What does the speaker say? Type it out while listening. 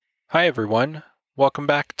Hi everyone, welcome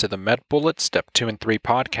back to the MedBullet Step 2 and 3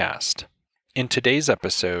 podcast. In today's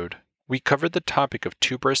episode, we covered the topic of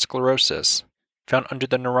tuberous sclerosis, found under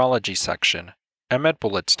the Neurology section at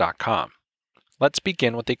medbullets.com. Let's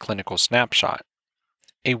begin with a clinical snapshot.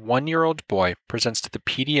 A 1-year-old boy presents to the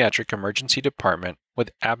pediatric emergency department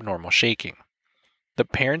with abnormal shaking. The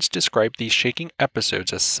parents describe these shaking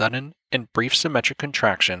episodes as sudden and brief symmetric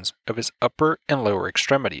contractions of his upper and lower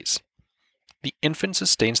extremities. The infant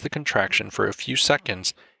sustains the contraction for a few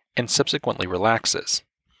seconds and subsequently relaxes.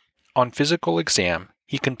 On physical exam,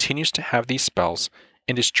 he continues to have these spells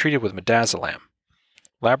and is treated with midazolam.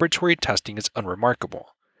 Laboratory testing is unremarkable.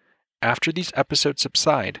 After these episodes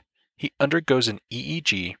subside, he undergoes an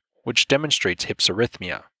EEG, which demonstrates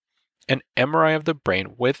hypsarrhythmia. An MRI of the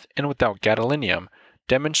brain with and without gadolinium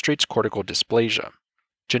demonstrates cortical dysplasia.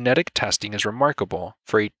 Genetic testing is remarkable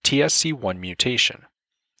for a TSC1 mutation.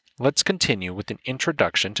 Let's continue with an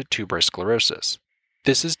introduction to tuberous sclerosis.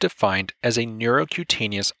 This is defined as a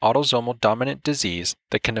neurocutaneous autosomal dominant disease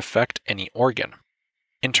that can affect any organ.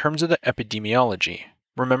 In terms of the epidemiology,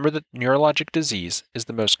 remember that neurologic disease is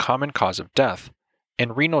the most common cause of death,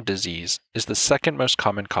 and renal disease is the second most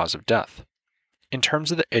common cause of death. In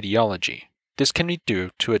terms of the etiology, this can be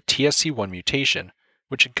due to a TSC1 mutation,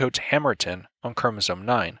 which encodes hamartin on chromosome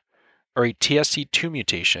 9, or a TSC2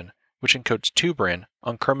 mutation, which encodes tuberin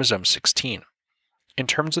on chromosome 16. In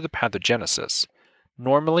terms of the pathogenesis,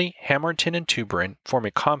 normally hamartin and tuberin form a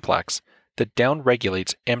complex that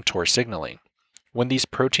downregulates mTOR signaling. When these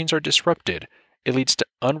proteins are disrupted, it leads to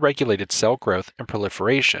unregulated cell growth and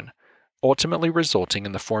proliferation, ultimately resulting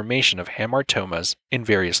in the formation of hamartomas in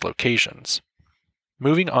various locations.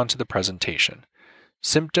 Moving on to the presentation.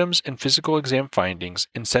 Symptoms and physical exam findings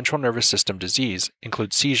in central nervous system disease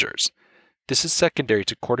include seizures. This is secondary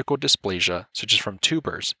to cortical dysplasia, such as from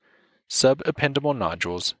tubers, subependymal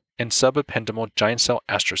nodules, and subependymal giant cell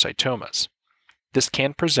astrocytomas. This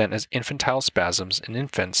can present as infantile spasms in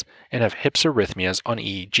infants and have hypsarrhythmias on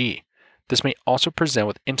EEG. This may also present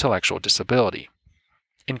with intellectual disability.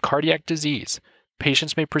 In cardiac disease,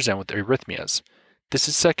 patients may present with arrhythmias. This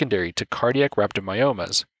is secondary to cardiac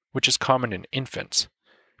rhabdomyomas, which is common in infants.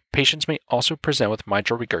 Patients may also present with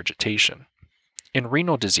mitral regurgitation. In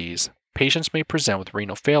renal disease, patients may present with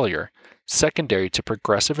renal failure, secondary to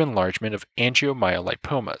progressive enlargement of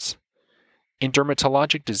angiomyolipomas. In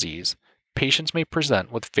dermatologic disease, patients may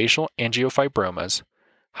present with facial angiofibromas,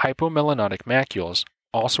 hypomelanotic macules,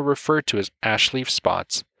 also referred to as ash leaf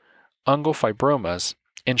spots, ungual fibromas,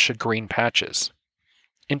 and shagreen patches.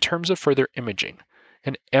 In terms of further imaging,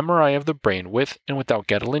 an MRI of the brain with and without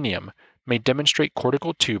gadolinium may demonstrate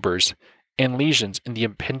cortical tubers and lesions in the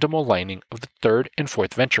ependymal lining of the third and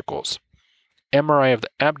fourth ventricles. MRI of the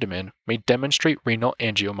abdomen may demonstrate renal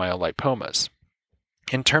angiomyolipomas.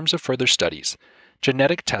 In terms of further studies,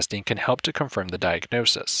 genetic testing can help to confirm the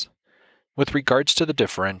diagnosis. With regards to the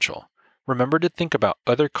differential, remember to think about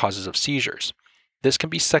other causes of seizures. This can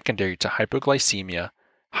be secondary to hypoglycemia,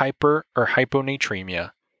 hyper or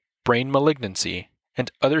hyponatremia, brain malignancy, and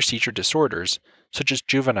other seizure disorders such as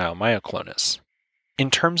juvenile myoclonus. In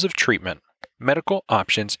terms of treatment, medical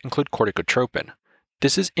options include corticotropin.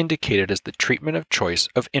 This is indicated as the treatment of choice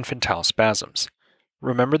of infantile spasms.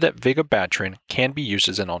 Remember that vigabatrin can be used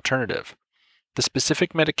as an alternative. The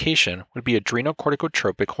specific medication would be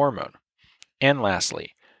adrenocorticotropic hormone. And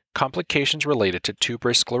lastly, complications related to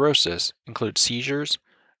tuberous sclerosis include seizures,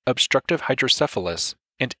 obstructive hydrocephalus,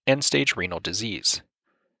 and end-stage renal disease.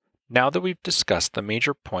 Now that we've discussed the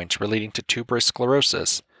major points relating to tuberous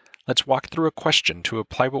sclerosis, let's walk through a question to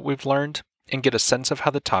apply what we've learned and get a sense of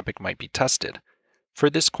how the topic might be tested. For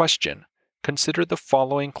this question, consider the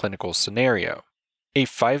following clinical scenario. A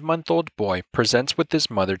 5-month-old boy presents with his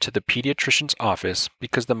mother to the pediatrician's office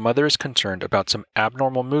because the mother is concerned about some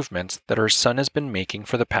abnormal movements that her son has been making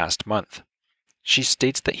for the past month. She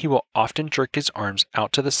states that he will often jerk his arms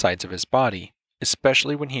out to the sides of his body,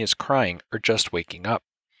 especially when he is crying or just waking up.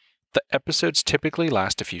 The episodes typically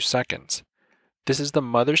last a few seconds. This is the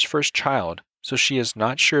mother's first child, so she is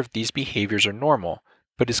not sure if these behaviors are normal,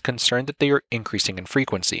 but is concerned that they are increasing in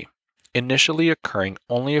frequency, initially occurring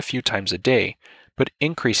only a few times a day, but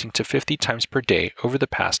increasing to 50 times per day over the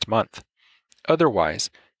past month. Otherwise,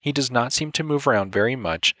 he does not seem to move around very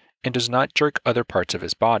much and does not jerk other parts of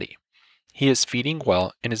his body. He is feeding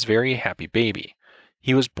well and is very happy baby.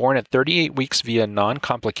 He was born at 38 weeks via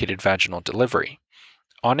non-complicated vaginal delivery.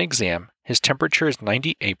 On exam, his temperature is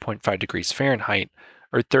 98.5 degrees Fahrenheit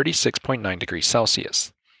or 36.9 degrees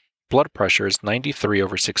Celsius. Blood pressure is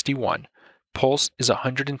 93/61, pulse is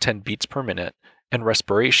 110 beats per minute, and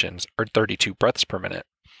respirations are 32 breaths per minute.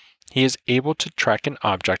 He is able to track an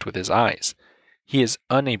object with his eyes. He is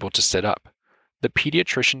unable to sit up. The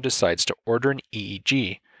pediatrician decides to order an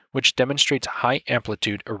EEG, which demonstrates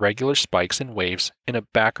high-amplitude irregular spikes and waves in a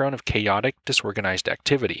background of chaotic, disorganized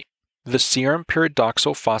activity. The serum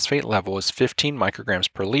pyridoxal phosphate level is 15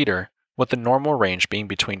 micrograms per liter, with the normal range being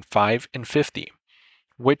between 5 and 50.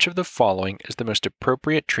 Which of the following is the most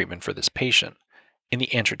appropriate treatment for this patient? And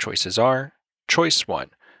the answer choices are: Choice 1,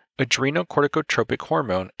 adrenocorticotropic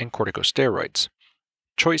hormone and corticosteroids.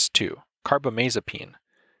 Choice 2, carbamazepine.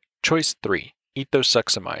 Choice 3,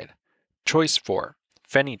 ethosuximide. Choice 4,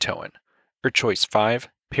 phenytoin. Or choice 5,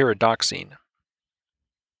 pyridoxine.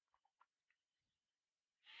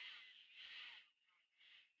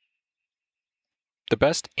 The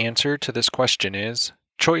best answer to this question is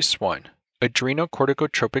choice 1,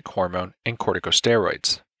 adrenocorticotropic hormone and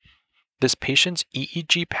corticosteroids. This patient's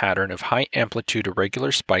EEG pattern of high-amplitude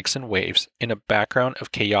irregular spikes and waves in a background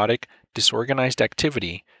of chaotic, disorganized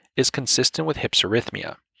activity is consistent with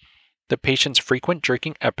hypsarrhythmia. The patient's frequent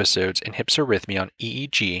jerking episodes and hypsarrhythmia on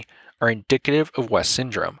EEG are indicative of West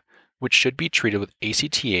syndrome, which should be treated with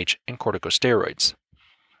ACTH and corticosteroids.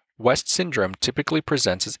 West syndrome typically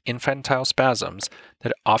presents as infantile spasms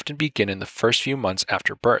that often begin in the first few months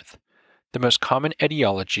after birth. The most common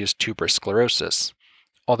etiology is tuberous sclerosis,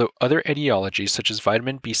 although other etiologies such as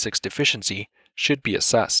vitamin B6 deficiency should be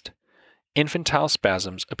assessed. Infantile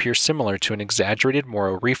spasms appear similar to an exaggerated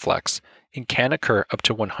Moro reflex and can occur up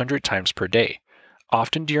to 100 times per day,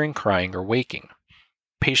 often during crying or waking.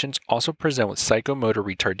 Patients also present with psychomotor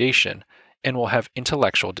retardation and will have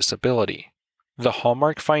intellectual disability. The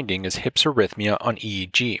hallmark finding is hypsarrhythmia on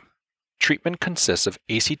EEG. Treatment consists of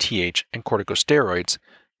ACTH and corticosteroids,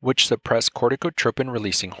 which suppress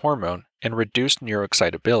corticotropin-releasing hormone and reduce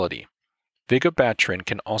neuroexcitability. Vigabatrin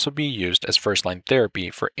can also be used as first-line therapy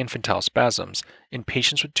for infantile spasms in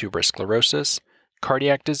patients with tuberous sclerosis,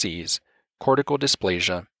 cardiac disease, cortical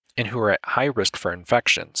dysplasia, and who are at high risk for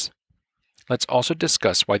infections. Let's also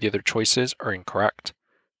discuss why the other choices are incorrect.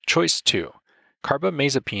 Choice 2.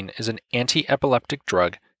 Carbamazepine is an anti-epileptic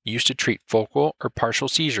drug used to treat focal or partial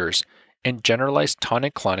seizures and generalized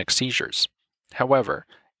tonic-clonic seizures. However,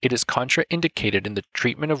 it is contraindicated in the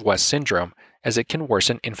treatment of West syndrome as it can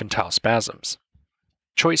worsen infantile spasms.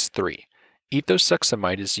 Choice 3.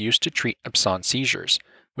 Ethosuximide is used to treat absence seizures,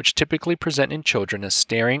 which typically present in children as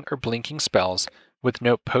staring or blinking spells with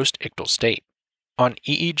no post-ictal state. On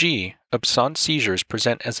EEG, absence seizures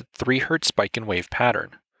present as a 3 Hz spike and wave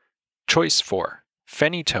pattern. Choice 4.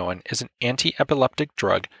 Phenytoin is an anti-epileptic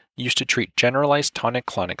drug used to treat generalized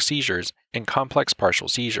tonic-clonic seizures and complex partial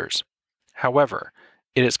seizures. However,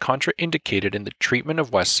 it is contraindicated in the treatment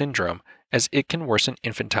of West syndrome as it can worsen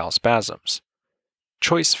infantile spasms.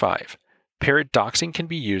 Choice 5. Pyridoxine can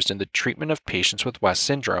be used in the treatment of patients with West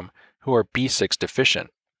syndrome who are B6 deficient.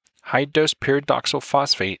 High-dose pyridoxal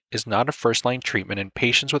phosphate is not a first-line treatment in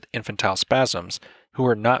patients with infantile spasms who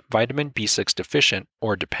are not vitamin B6 deficient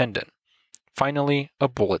or dependent. Finally, a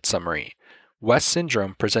bullet summary. West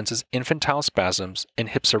syndrome presents as infantile spasms and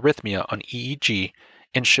hypsarrhythmia on EEG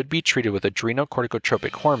and should be treated with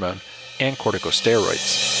adrenocorticotropic hormone and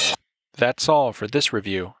corticosteroids. That's all for this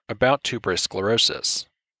review about tuberous sclerosis.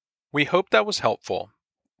 We hope that was helpful.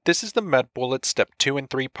 This is the MedBullets Step 2 and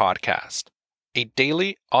 3 podcast, a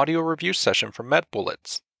daily audio review session from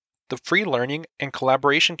MedBullets, the free learning and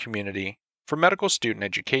collaboration community for medical student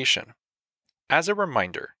education. As a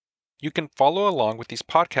reminder, you can follow along with these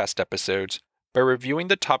podcast episodes by reviewing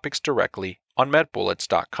the topics directly on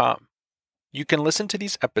medbullets.com. You can listen to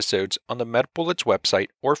these episodes on the MedBullets website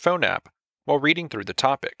or phone app while reading through the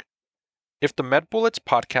topic. If the MedBullets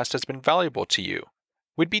podcast has been valuable to you,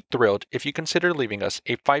 we'd be thrilled if you consider leaving us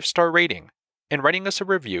a 5-star rating and writing us a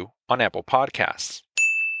review on Apple Podcasts.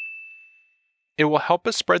 It will help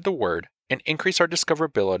us spread the word and increase our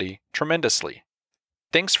discoverability tremendously.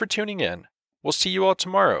 Thanks for tuning in. We'll see you all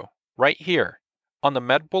tomorrow, right here, on the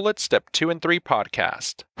MedBullets Step 2 and 3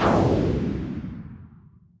 podcast.